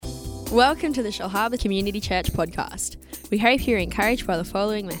Welcome to the Shellharbour Community Church podcast. We hope you're encouraged by the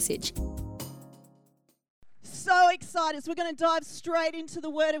following message. So excited. So we're going to dive straight into the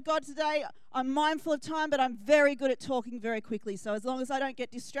Word of God today. I'm mindful of time, but I'm very good at talking very quickly. So as long as I don't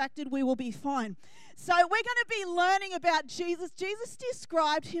get distracted, we will be fine. So we're going to be learning about Jesus. Jesus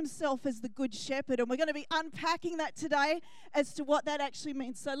described himself as the Good Shepherd, and we're going to be unpacking that today as to what that actually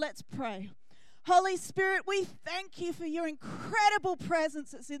means. So let's pray. Holy Spirit, we thank you for your incredible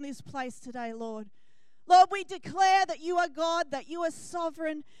presence that's in this place today, Lord. Lord, we declare that you are God, that you are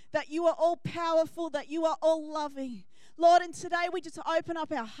sovereign, that you are all-powerful, that you are all-loving. Lord, and today we just open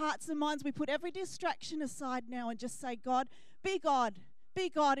up our hearts and minds. We put every distraction aside now and just say, God. Be God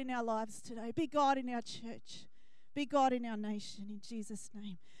in our lives today. Be God in our church. Be God in our nation. In Jesus'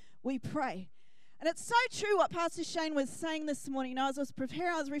 name, we pray. And it's so true what Pastor Shane was saying this morning. You know, as I was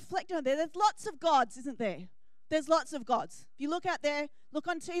preparing, I was reflecting on there. There's lots of gods, isn't there? There's lots of gods. If you look out there, look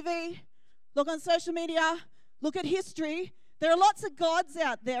on TV, look on social media, look at history. There are lots of gods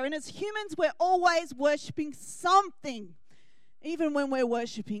out there. And as humans, we're always worshiping something, even when we're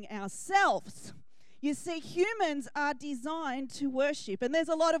worshiping ourselves. You see, humans are designed to worship. And there's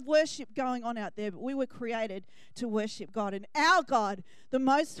a lot of worship going on out there, but we were created to worship God. And our God, the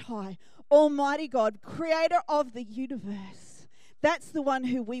Most High, Almighty God, creator of the universe. That's the one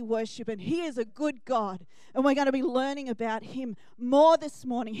who we worship, and he is a good God. And we're going to be learning about him more this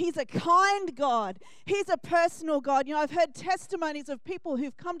morning. He's a kind God. He's a personal God. You know, I've heard testimonies of people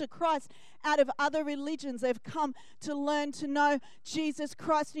who've come to Christ out of other religions. They've come to learn to know Jesus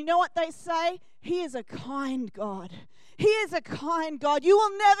Christ. And you know what they say? He is a kind God. He is a kind God. You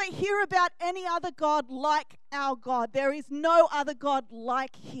will never hear about any other God like our God. There is no other God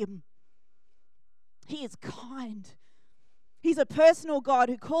like him. He is kind. He's a personal God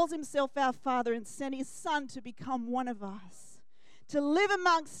who calls himself our Father and sent his Son to become one of us, to live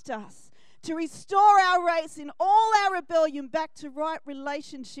amongst us, to restore our race in all our rebellion back to right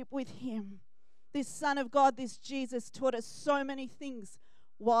relationship with him. This Son of God, this Jesus, taught us so many things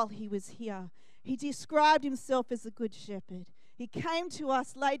while he was here. He described himself as a good shepherd. He came to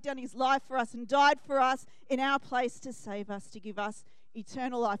us, laid down his life for us, and died for us in our place to save us, to give us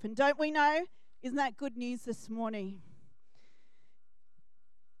eternal life. And don't we know? Isn't that good news this morning?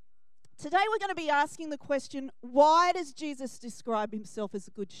 Today we're going to be asking the question, why does Jesus describe himself as a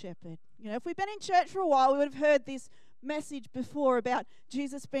good shepherd? You know, if we've been in church for a while, we would have heard this message before about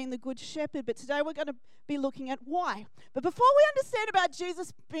Jesus being the good shepherd, but today we're going to be looking at why. But before we understand about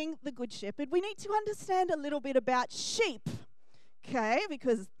Jesus being the good shepherd, we need to understand a little bit about sheep, okay?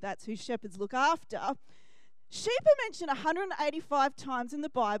 Because that's who shepherds look after. Sheep are mentioned 185 times in the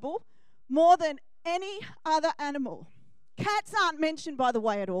Bible, more than any other animal. Cats aren't mentioned, by the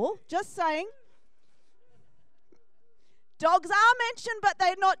way, at all. Just saying. Dogs are mentioned, but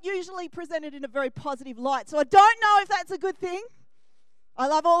they're not usually presented in a very positive light. So I don't know if that's a good thing. I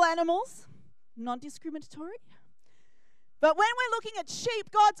love all animals, non-discriminatory. But when we're looking at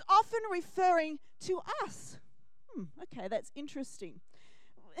sheep, God's often referring to us. Okay, that's interesting.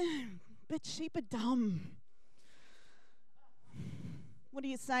 But sheep are dumb. What are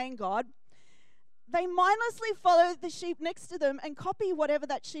you saying, God? They mindlessly follow the sheep next to them and copy whatever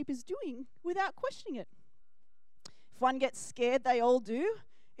that sheep is doing without questioning it. If one gets scared, they all do.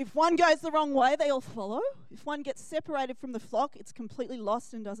 If one goes the wrong way, they all follow. If one gets separated from the flock, it's completely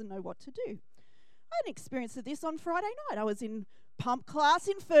lost and doesn't know what to do. I had an experience of this on Friday night. I was in pump class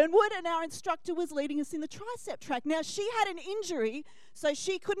in Fernwood, and our instructor was leading us in the tricep track. Now, she had an injury, so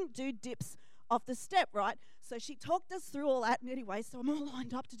she couldn't do dips off the step, right? So she talked us through all that. And anyway, so I'm all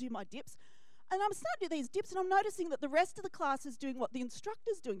lined up to do my dips. And I'm starting to do these dips, and I'm noticing that the rest of the class is doing what the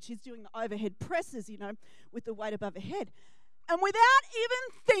instructor's doing. She's doing the overhead presses, you know, with the weight above her head. And without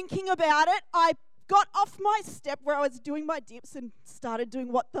even thinking about it, I got off my step where I was doing my dips and started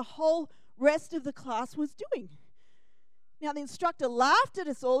doing what the whole rest of the class was doing. Now, the instructor laughed at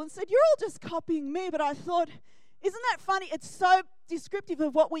us all and said, "You're all just copying me." But I thought, isn't that funny? It's so descriptive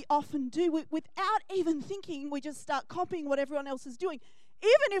of what we often do. Without even thinking, we just start copying what everyone else is doing,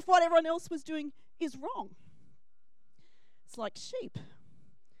 even if what everyone else was doing is wrong. It's like sheep.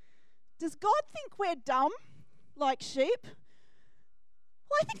 Does God think we're dumb like sheep?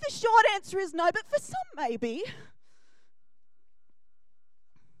 Well, I think the short answer is no, but for some, maybe.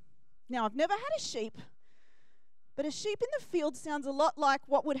 Now, I've never had a sheep, but a sheep in the field sounds a lot like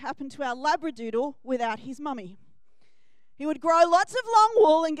what would happen to our Labradoodle without his mummy. He would grow lots of long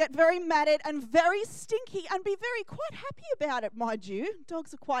wool and get very matted and very stinky and be quite happy about it, mind you.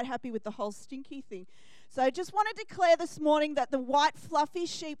 Dogs are quite happy with the whole stinky thing. So I just want to declare this morning that the white fluffy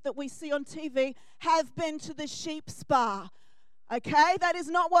sheep that we see on TV have been to the sheep spa. Okay, that is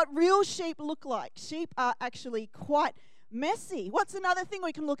not what real sheep look like. Sheep are actually quite messy. What's another thing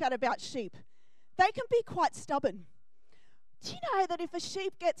we can look at about sheep? They can be quite stubborn. Do you know that if a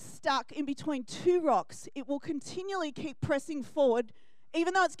sheep gets stuck in between two rocks, it will continually keep pressing forward,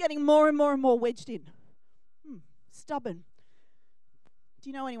 even though it's getting more and more and more wedged in? Stubborn. Do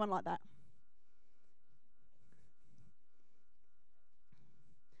you know anyone like that?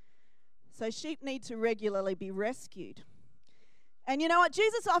 So sheep need to regularly be rescued. And you know what?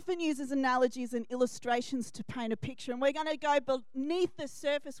 Jesus often uses analogies and illustrations to paint a picture. And we're going to go beneath the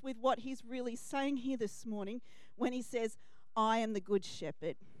surface with what he's really saying here this morning when he says, I am the good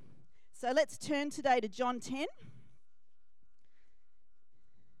shepherd. So let's turn today to John 10.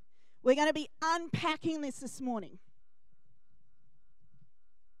 We're going to be unpacking this morning.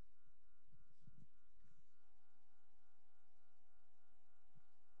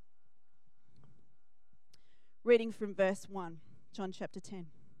 Reading from verse 1. John chapter 10.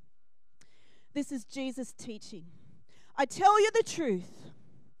 This is Jesus teaching. I tell you the truth.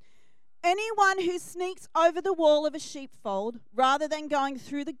 Anyone who sneaks over the wall of a sheepfold rather than going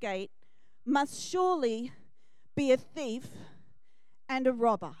through the gate must surely be a thief and a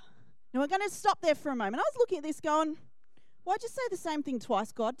robber. Now we're going to stop there for a moment. I was looking at this going, why'd you say the same thing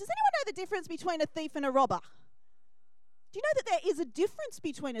twice, God? Does anyone know the difference between a thief and a robber? Do you know that there is a difference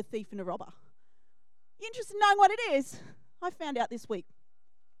between a thief and a robber? You interested in knowing what it is? I found out this week.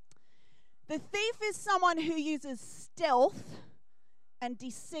 The thief is someone who uses stealth and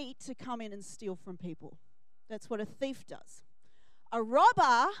deceit to come in and steal from people. That's what a thief does. A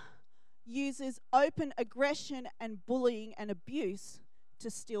robber uses open aggression and bullying and abuse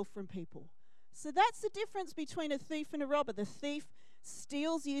to steal from people. So that's the difference between a thief and a robber. The thief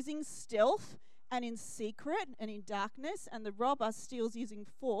steals using stealth and in secret and in darkness, and the robber steals using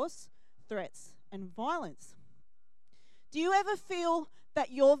force, threats, and violence. Do you ever feel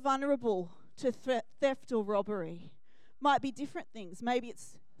that you're vulnerable to theft or robbery? Might be different things. Maybe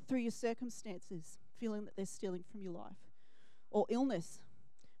it's through your circumstances, feeling that they're stealing from your life. Or illness.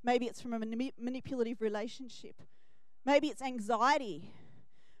 Maybe it's from a manipulative relationship. Maybe it's anxiety.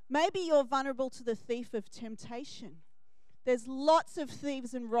 Maybe you're vulnerable to the thief of temptation. There's lots of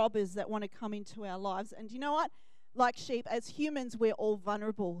thieves and robbers that want to come into our lives. And you know what? Like sheep, as humans, we're all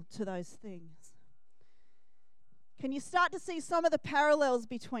vulnerable to those things. Can you start to see some of the parallels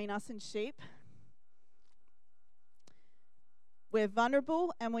between us and sheep? We're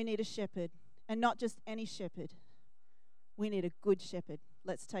vulnerable and we need a shepherd. And not just any shepherd. We need a good shepherd.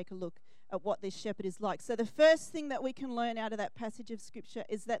 Let's take a look at what this shepherd is like. So the first thing that we can learn out of that passage of scripture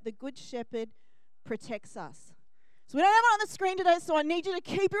is that the good shepherd protects us. So we don't have it on the screen today, so I need you to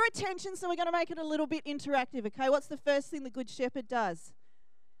keep your attention, so we're going to make it a little bit interactive, okay? What's the first thing the good shepherd does?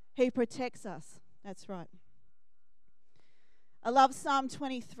 He protects us. That's right. I love Psalm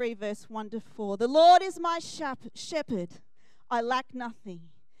 23, verse 1 to 4. The Lord is my shepherd. I lack nothing.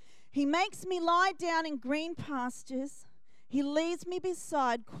 He makes me lie down in green pastures. He leads me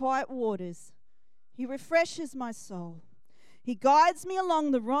beside quiet waters. He refreshes my soul. He guides me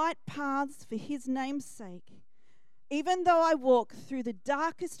along the right paths for his name's sake. Even though I walk through the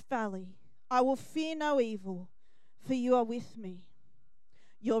darkest valley, I will fear no evil, for you are with me.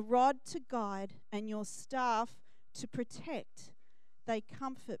 Your rod to guide and your staff to protect, they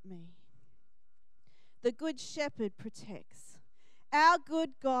comfort me. The good shepherd protects. Our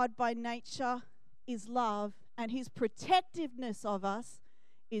good God by nature is love, and his protectiveness of us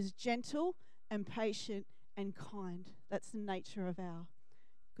is gentle and patient and kind. That's the nature of our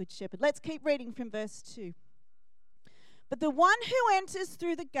good shepherd. Let's keep reading from verse 2. But the one who enters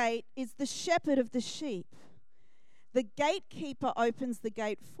through the gate is the shepherd of the sheep. The gatekeeper opens the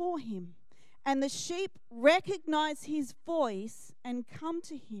gate for him, and the sheep recognize his voice and come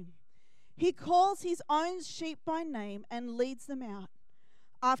to him. He calls his own sheep by name and leads them out.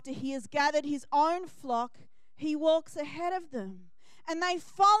 After he has gathered his own flock, he walks ahead of them, and they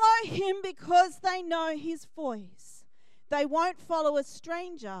follow him because they know his voice. They won't follow a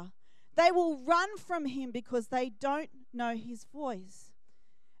stranger. They will run from him because they don't know his voice.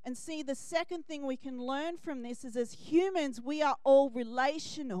 And see, the second thing we can learn from this is, as humans, we are all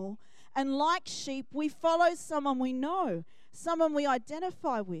relational. And like sheep, we follow someone we know, someone we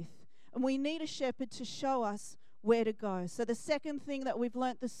identify with. And we need a shepherd to show us where to go. So the second thing that we've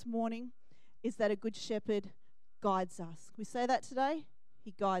learnt this morning is that a good shepherd guides us. Can we say that today?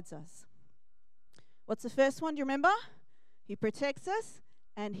 He guides us. What's the first one? Do you remember? He protects us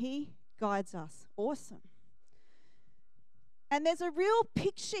and he guides us. Awesome. And there's a real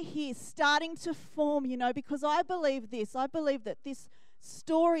picture here starting to form, because I believe this. I believe that this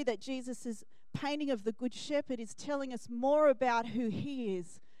story that Jesus is painting of the Good Shepherd is telling us more about who he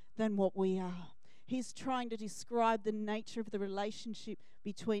is than what we are. He's trying to describe the nature of the relationship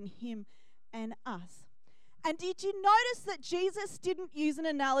between him and us. And did you notice that Jesus didn't use an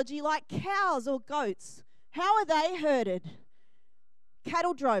analogy like cows or goats? How are they herded?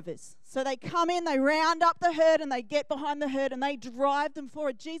 Cattle drovers. So they come in, they round up the herd, and they get behind the herd, and they drive them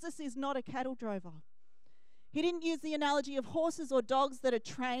forward. Jesus is not a cattle drover. He didn't use the analogy of horses or dogs that are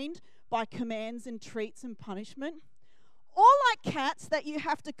trained by commands and treats and punishment. Or like cats that you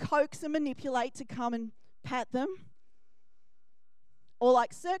have to coax and manipulate to come and pat them. Or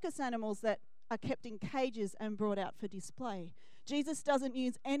like circus animals that are kept in cages and brought out for display. Jesus doesn't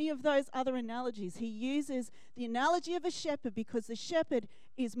use any of those other analogies. He uses the analogy of a shepherd because the shepherd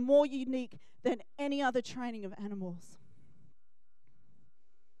is more unique than any other training of animals.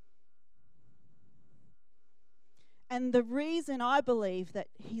 And the reason I believe that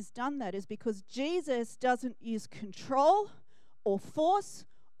he's done that is because Jesus doesn't use control or force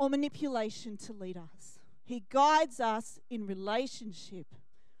or manipulation to lead us. He guides us in relationship,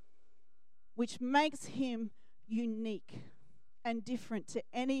 which makes him unique and different to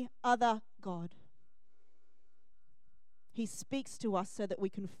any other God. He speaks to us so that we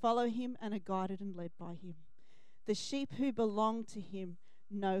can follow him and are guided and led by him. The sheep who belong to him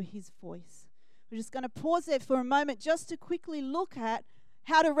know his voice. We're just going to pause there for a moment just to quickly look at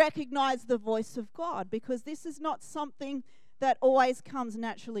how to recognize the voice of God, because this is not something that always comes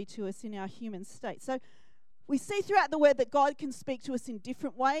naturally to us in our human state. So we see throughout the word that God can speak to us in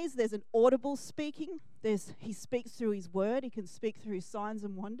different ways. There's an audible speaking. He speaks through his word. He can speak through signs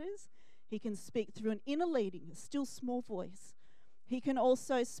and wonders. He can speak through an inner leading, a still small voice. He can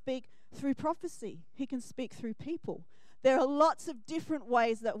also speak through prophecy. He can speak through people. There are lots of different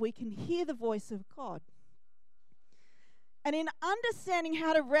ways that we can hear the voice of God. And in understanding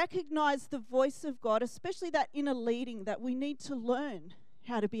how to recognize the voice of God, especially that inner leading that we need to learn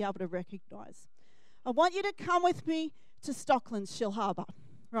how to be able to recognize, I want you to come with me to Stocklands, Shellharbour.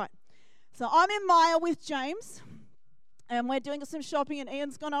 Right. So I'm in Myer with James, and we're doing some shopping, and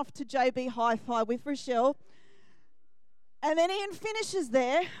Ian's gone off to JB Hi-Fi with Rochelle. And then Ian finishes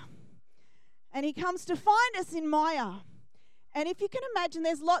there, and he comes to find us in Myer. And if you can imagine,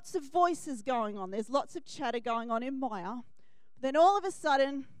 there's lots of voices going on. There's lots of chatter going on in Myer. Then all of a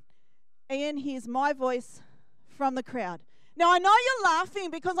sudden, Ian hears my voice from the crowd. Now, I know you're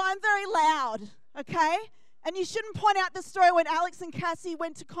laughing because I'm very loud, okay? And you shouldn't point out the story when Alex and Cassie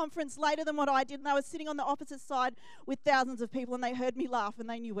went to conference later than what I did, and they were sitting on the opposite side with thousands of people, and they heard me laugh, and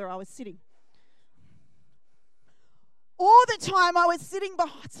they knew where I was sitting. All the time I was sitting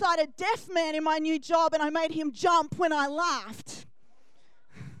beside a deaf man in my new job, and I made him jump when I laughed.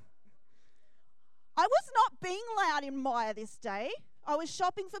 I was not being loud in Myer this day. I was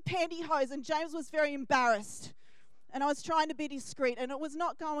shopping for pantyhose, and James was very embarrassed. And I was trying to be discreet, and it was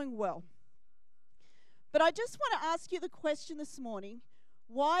not going well. But I just want to ask you the question this morning.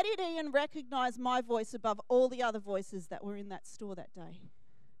 Why did Ian recognize my voice above all the other voices that were in that store that day?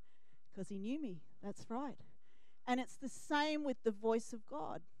 Because he knew me. That's right. And it's the same with the voice of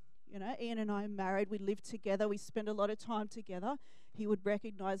God. You know, Ian and I are married. We live together. We spend a lot of time together. He would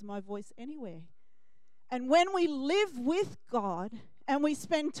recognize my voice anywhere. And when we live with God and we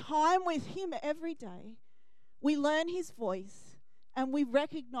spend time with him every day, we learn his voice and we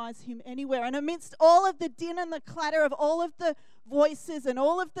recognize him anywhere. And amidst all of the din and the clatter of all of the voices and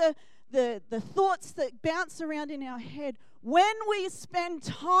all of the thoughts that bounce around in our head, when we spend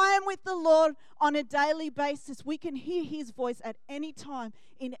time with the Lord on a daily basis, we can hear his voice at any time,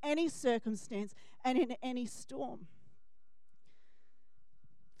 in any circumstance, and in any storm.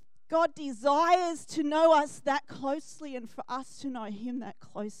 God desires to know us that closely and for us to know him that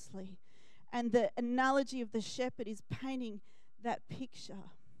closely. And the analogy of the shepherd is painting that picture.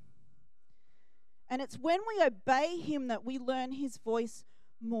 And it's when we obey him that we learn his voice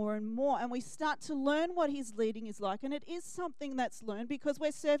more and more, and we start to learn what his leading is like. And it is something that's learned because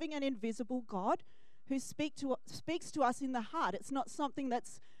we're serving an invisible God who speaks to us in the heart. It's not something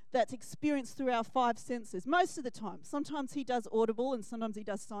that's experienced through our five senses most of the time. Sometimes he does audible and sometimes he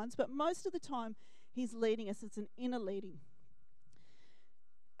does signs, but most of the time he's leading us. It's an inner leading.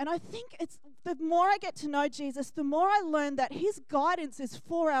 And I think it's the more I get to know Jesus, the more I learn that his guidance is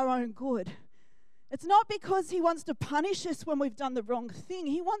for our own good. It's not because he wants to punish us when we've done the wrong thing.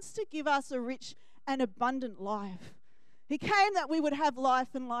 He wants to give us a rich and abundant life. He came that we would have life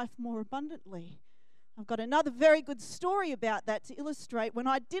and life more abundantly. I've got another very good story about that to illustrate when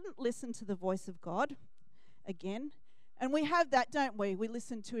I didn't listen to the voice of God again. And we have that, don't we? We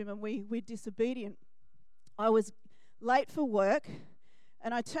listen to him and we're disobedient. I was late for work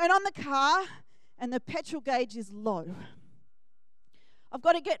and I turn on the car, and the petrol gauge is low. I've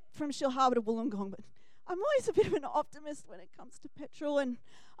got to get from Shillharbour to Wollongong, but I'm always a bit of an optimist when it comes to petrol, and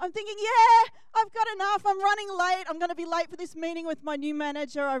I'm thinking, yeah, I've got enough. I'm running late. I'm going to be late for this meeting with my new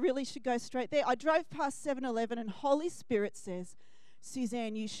manager. I really should go straight there. I drove past 7-Eleven, and Holy Spirit says,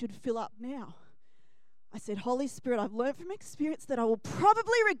 Suzanne, you should fill up now. I said, Holy Spirit, I've learned from experience that I will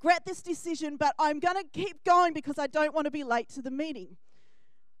probably regret this decision, but I'm going to keep going because I don't want to be late to the meeting.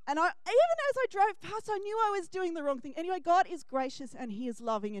 And even as I drove past, I knew I was doing the wrong thing. Anyway, God is gracious and He is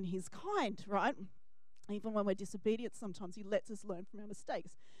loving and He's kind, right? Even when we're disobedient, sometimes He lets us learn from our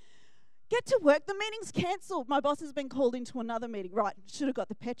mistakes. Get to work, the meeting's cancelled. My boss has been called into another meeting. Right, should have got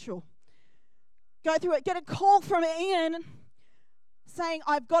the petrol. Go through it, get a call from Ian saying,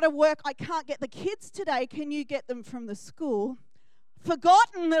 I've got to work, I can't get the kids today, can you get them from the school?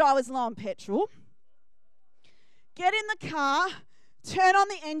 Forgotten that I was low on petrol. Get in the car, turn on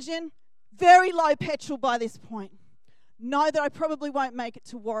the engine, very low petrol by this point. Know that I probably won't make it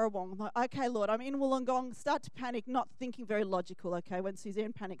to Warrawong. I'm like, okay, Lord, I'm in Wollongong, start to panic, not thinking very logical, okay? When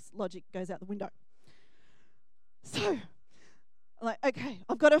Suzanne panics, logic goes out the window. So, I'm like, okay,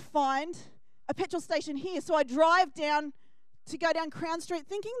 I've got to find a petrol station here. So I drive down to go down Crown Street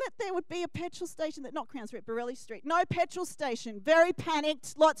thinking that there would be a petrol station, not Crown Street, Borelli Street. No petrol station. Very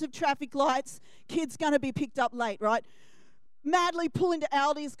panicked, lots of traffic lights. Kids going to be picked up late, right? Madly pull into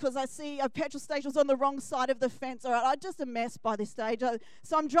Aldi's because I see a petrol station's on the wrong side of the fence. All right, I'm just a mess by this stage.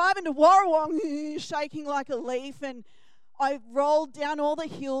 So I'm driving to Warrawong, shaking like a leaf, and I rolled down all the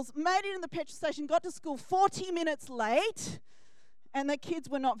hills, made it in the petrol station, got to school 40 minutes late, and the kids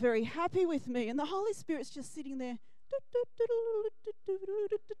were not very happy with me. And the Holy Spirit's just sitting there.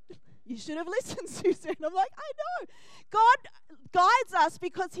 You should have listened, Suzanne. I'm like, I know. God guides us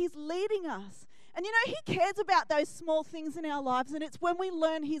because He's leading us. And you know, He cares about those small things in our lives, and it's when we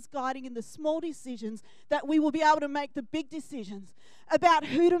learn His guiding in the small decisions that we will be able to make the big decisions about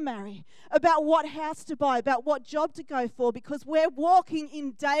who to marry, about what house to buy, about what job to go for, because we're walking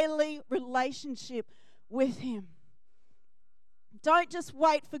in daily relationship with Him. Don't just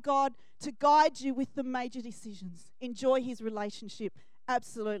wait for God to guide you with the major decisions. Enjoy His relationship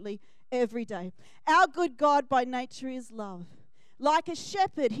absolutely every day. Our good God by nature is love. Like a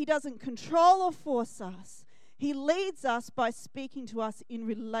shepherd, He doesn't control or force us. He leads us by speaking to us in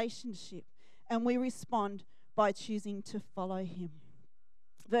relationship, and we respond by choosing to follow Him.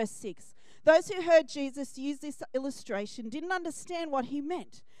 Verse 6. Those who heard Jesus use this illustration didn't understand what He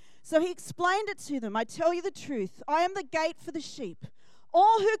meant. So He explained it to them. I tell you the truth, I am the gate for the sheep.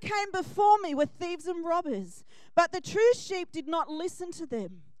 All who came before me were thieves and robbers, but the true sheep did not listen to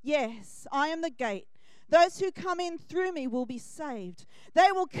them. Yes, I am the gate. Those who come in through me will be saved.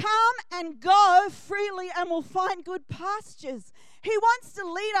 They will come and go freely and will find good pastures. He wants to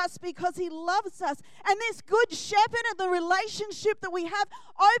lead us because He loves us. And this good shepherd and the relationship that we have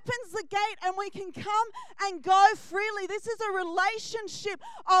opens the gate and we can come and go freely. This is a relationship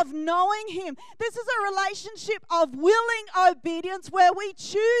of knowing Him. This is a relationship of willing obedience where we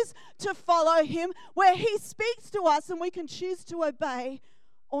choose to follow Him, where He speaks to us and we can choose to obey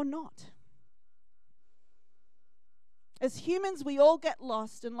or not. As humans, we all get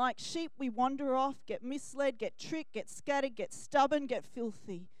lost, and like sheep, we wander off, get misled, get tricked, get scattered, get stubborn, get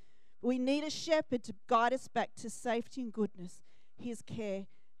filthy. We need a shepherd to guide us back to safety and goodness, His care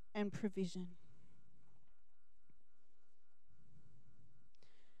and provision.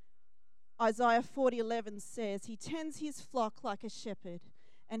 Isaiah 40:11 says, He tends His flock like a shepherd,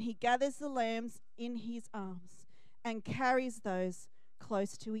 and He gathers the lambs in His arms and carries those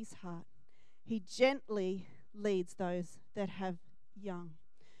close to His heart. He gently leads those that have young.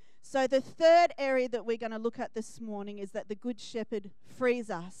 So the third area that we're going to look at this morning is that the Good Shepherd frees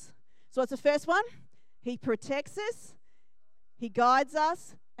us. So what's the first one? He protects us, He guides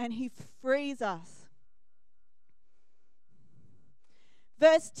us, and He frees us.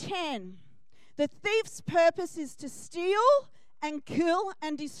 Verse 10, the thief's purpose is to steal and kill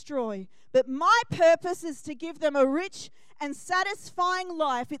and destroy, but my purpose is to give them a rich and satisfying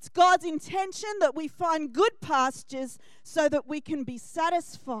life. It's God's intention that we find good pastures so that we can be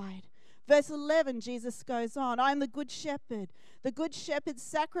satisfied. Verse 11, Jesus goes on, I am the good shepherd. The good shepherd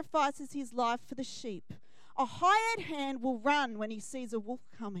sacrifices his life for the sheep. A hired hand will run when he sees a wolf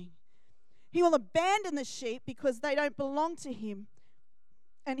coming. He will abandon the sheep because they don't belong to him,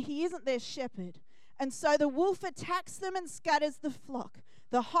 and he isn't their shepherd. And so the wolf attacks them and scatters the flock.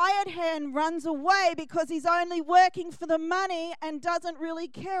 The hired hand runs away because he's only working for the money and doesn't really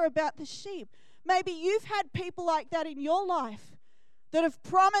care about the sheep. Maybe you've had people like that in your life that have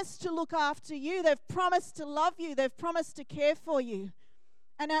promised to look after you. They've promised to love you. They've promised to care for you.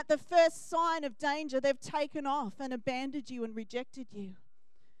 And at the first sign of danger, they've taken off and abandoned you and rejected you.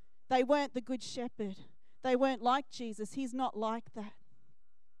 They weren't the good shepherd. They weren't like Jesus. He's not like that.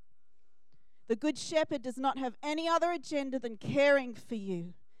 The good shepherd does not have any other agenda than caring for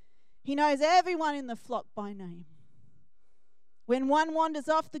you. He knows everyone in the flock by name. When one wanders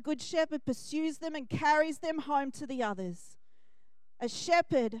off, the good shepherd pursues them and carries them home to the others.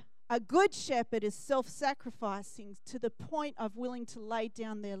 A good shepherd is self-sacrificing to the point of willing to lay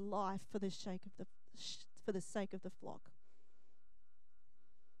down their life for the sake of the flock.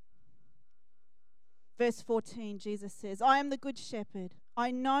 Verse 14, Jesus says, I am the good shepherd.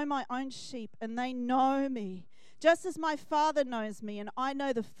 I know my own sheep, and they know me, just as my Father knows me, and I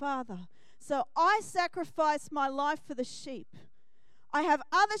know the Father. So I sacrifice my life for the sheep. I have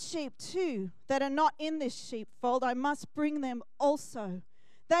other sheep too that are not in this sheepfold. I must bring them also.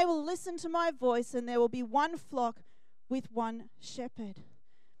 They will listen to my voice, and there will be one flock with one shepherd.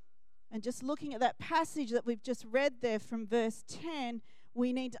 And just looking at that passage that we've just read there from verse 10,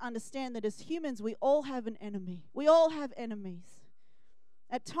 we need to understand that as humans, we all have an enemy. We all have enemies.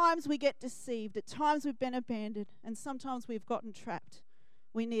 At times we get deceived. At times we've been abandoned. And sometimes we've gotten trapped.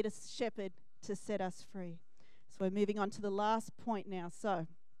 We need a shepherd to set us free. So we're moving on to the last point now. So,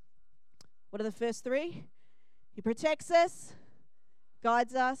 what are the first three? He protects us,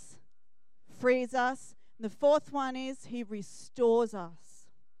 guides us, frees us. And the fourth one is he restores us.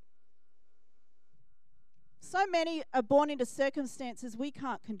 So many are born into circumstances we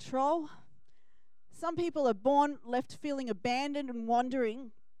can't control. Some people are born left feeling abandoned and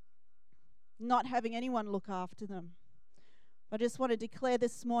wandering, not having anyone look after them. I just want to declare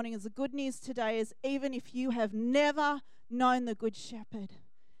this morning as the good news today is even if you have never known the Good Shepherd,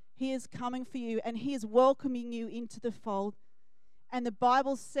 he is coming for you and he is welcoming you into the fold. And the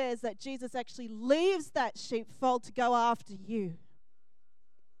Bible says that Jesus actually leaves that sheepfold to go after you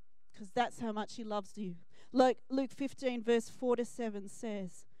because that's how much he loves you. Luke 15 verse 4-7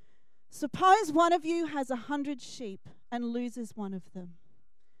 says, suppose one of you has 100 sheep and loses one of them.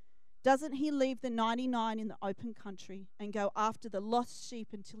 Doesn't he leave the 99 in the open country and go after the lost sheep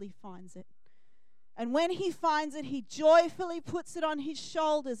until he finds it? And when he finds it, he joyfully puts it on his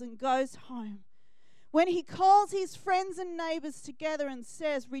shoulders and goes home. When he calls his friends and neighbors together and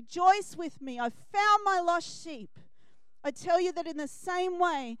says, rejoice with me, I've found my lost sheep. I tell you that in the same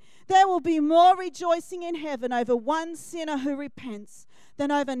way, there will be more rejoicing in heaven over one sinner who repents than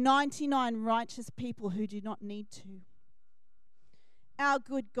over 99 righteous people who do not need to. Our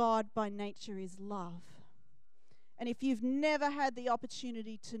good God by nature is love. And if you've never had the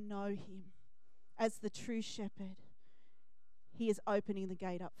opportunity to know him as the true shepherd, he is opening the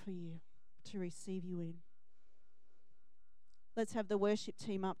gate up for you to receive you in. Let's have the worship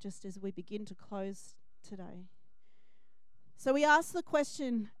team up just as we begin to close today. So we asked the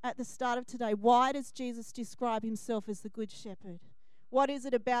question at the start of today, why does Jesus describe himself as the good shepherd? What is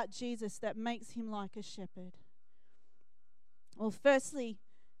it about Jesus that makes him like a shepherd? Well, firstly,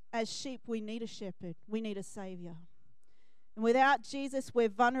 as sheep, we need a shepherd. We need a savior. And without Jesus, we're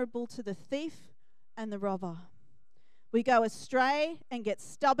vulnerable to the thief and the robber. We go astray and get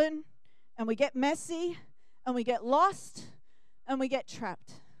stubborn, and we get messy, and we get lost, and we get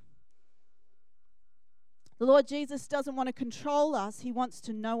trapped. The Lord Jesus doesn't want to control us. He wants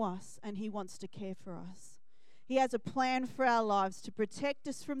to know us, and he wants to care for us. He has a plan for our lives to protect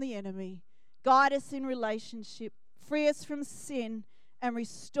us from the enemy, guide us in relationship, free us from sin, and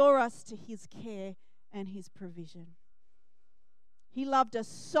restore us to his care and his provision. He loved us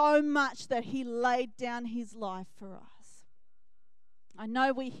so much that he laid down his life for us. I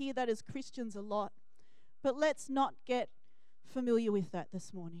know we hear that as Christians a lot, but let's not get familiar with that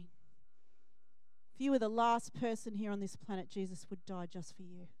this morning. If you were the last person here on this planet, Jesus would die just for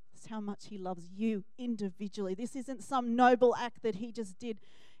you. That's how much he loves you individually. This isn't some noble act that he just did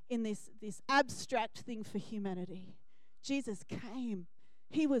in this abstract thing for humanity. Jesus came.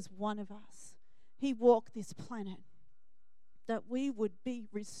 He was one of us. He walked this planet that we would be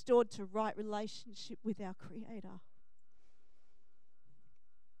restored to right relationship with our Creator.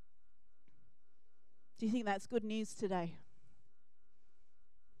 Do you think that's good news today?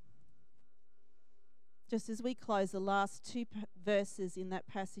 Just as we close the last two verses in that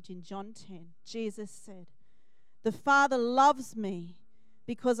passage in John 10, Jesus said, "The Father loves me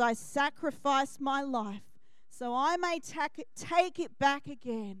because I sacrifice my life so I may take it back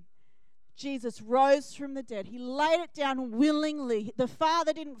again." Jesus rose from the dead. He laid it down willingly. The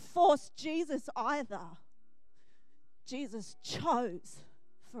Father didn't force Jesus either. Jesus chose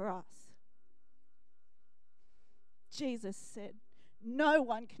for us. Jesus said, "No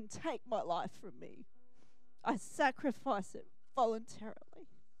one can take my life from me. I sacrifice it voluntarily.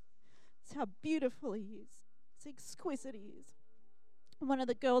 It's how beautiful he is. It's exquisite he is. One of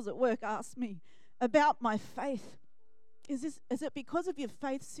the girls at work asked me about my faith. Is it because of your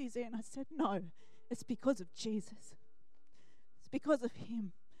faith, Suzanne? I said, no, it's because of Jesus. It's because of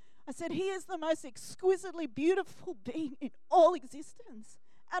him. I said, he is the most exquisitely beautiful being in all existence.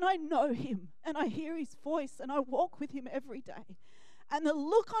 And I know him, and I hear his voice, and I walk with him every day. And the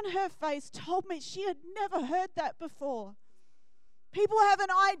look on her face told me she had never heard that before. People have an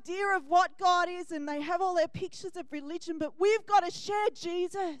idea of what God is, and they have all their pictures of religion, but we've got to share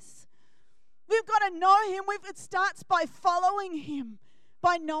Jesus. We've got to know him. It starts by following him,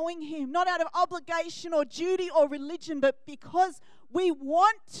 by knowing him, not out of obligation or duty or religion, but because we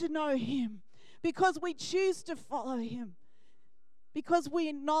want to know him, because we choose to follow him, because we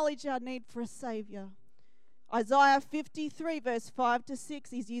acknowledge our need for a Savior. Isaiah 53, verse 5 to 6,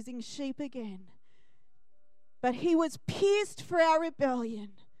 he's using sheep again. But he was pierced for our rebellion.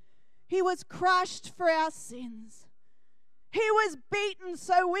 He was crushed for our sins. He was beaten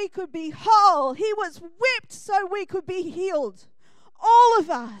so we could be whole. He was whipped so we could be healed. All of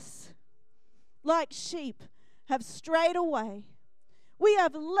us, like sheep, have strayed away. We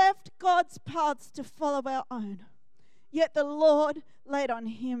have left God's paths to follow our own. Yet the Lord laid on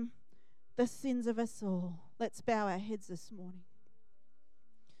him the sins of us all. Let's bow our heads this morning.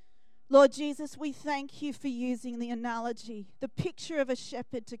 Lord Jesus, we thank you for using the analogy, the picture of a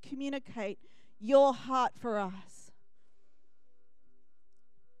shepherd to communicate your heart for us.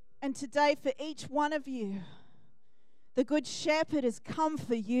 And today for each one of you, the Good Shepherd has come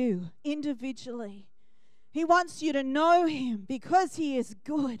for you individually. He wants you to know him because he is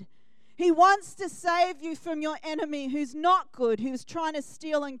good. He wants to save you from your enemy who's not good, who's trying to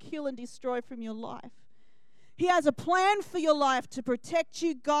steal and kill and destroy from your life. He has a plan for your life to protect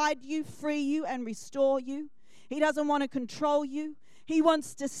you, guide you, free you, and restore you. He doesn't want to control you. He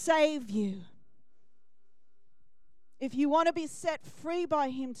wants to save you. If you want to be set free by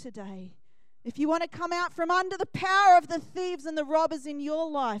him today, if you want to come out from under the power of the thieves and the robbers in your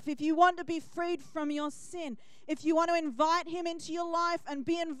life, if you want to be freed from your sin, if you want to invite him into your life and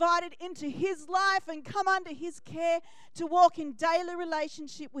be invited into his life and come under his care to walk in daily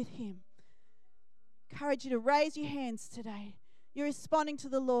relationship with him, I encourage you to raise your hands today. You're responding to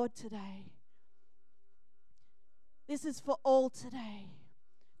the Lord today. This is for all today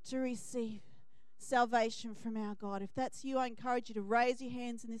to receive salvation from our God. If that's you, I encourage you to raise your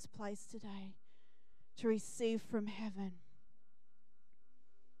hands in this place today to receive from heaven.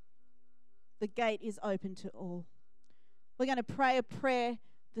 The gate is open to all. We're going to pray a prayer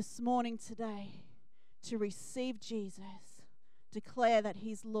this morning today to receive Jesus, declare that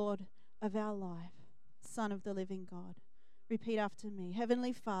he's Lord of our life, Son of the living God. Repeat after me.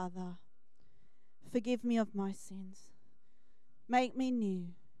 Heavenly Father, forgive me of my sins. Make me new.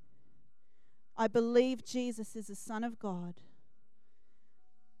 I believe Jesus is the Son of God.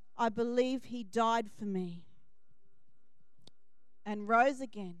 I believe he died for me and rose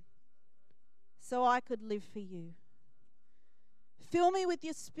again so I could live for you. Fill me with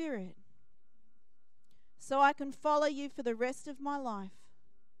your Spirit so I can follow you for the rest of my life.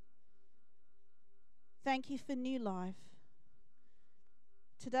 Thank you for new life.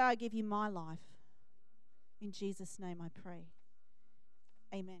 Today I give you my life. In Jesus' name I pray.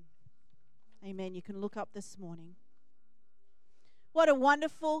 Amen. Amen. You can look up this morning. What a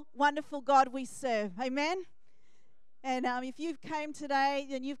wonderful, wonderful God we serve. Amen. And if you've came today,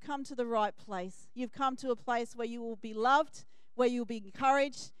 then you've come to the right place. You've come to a place where you will be loved, where you'll be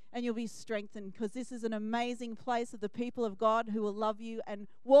encouraged, and you'll be strengthened, because this is an amazing place of the people of God who will love you and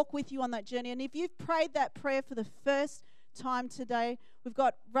walk with you on that journey. And if you've prayed that prayer for the first time today, we've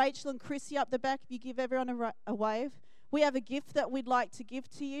got Rachel and Chrissy up the back. If you give everyone a wave. We have a gift that we'd like to give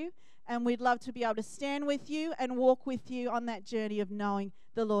to you, and we'd love to be able to stand with you and walk with you on that journey of knowing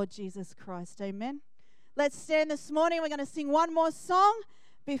the Lord Jesus Christ. Amen. Let's stand this morning. We're going to sing one more song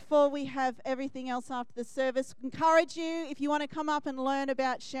before we have everything else after the service. Encourage you, if you want to come up and learn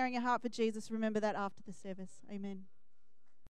about sharing your heart for Jesus, remember that after the service. Amen.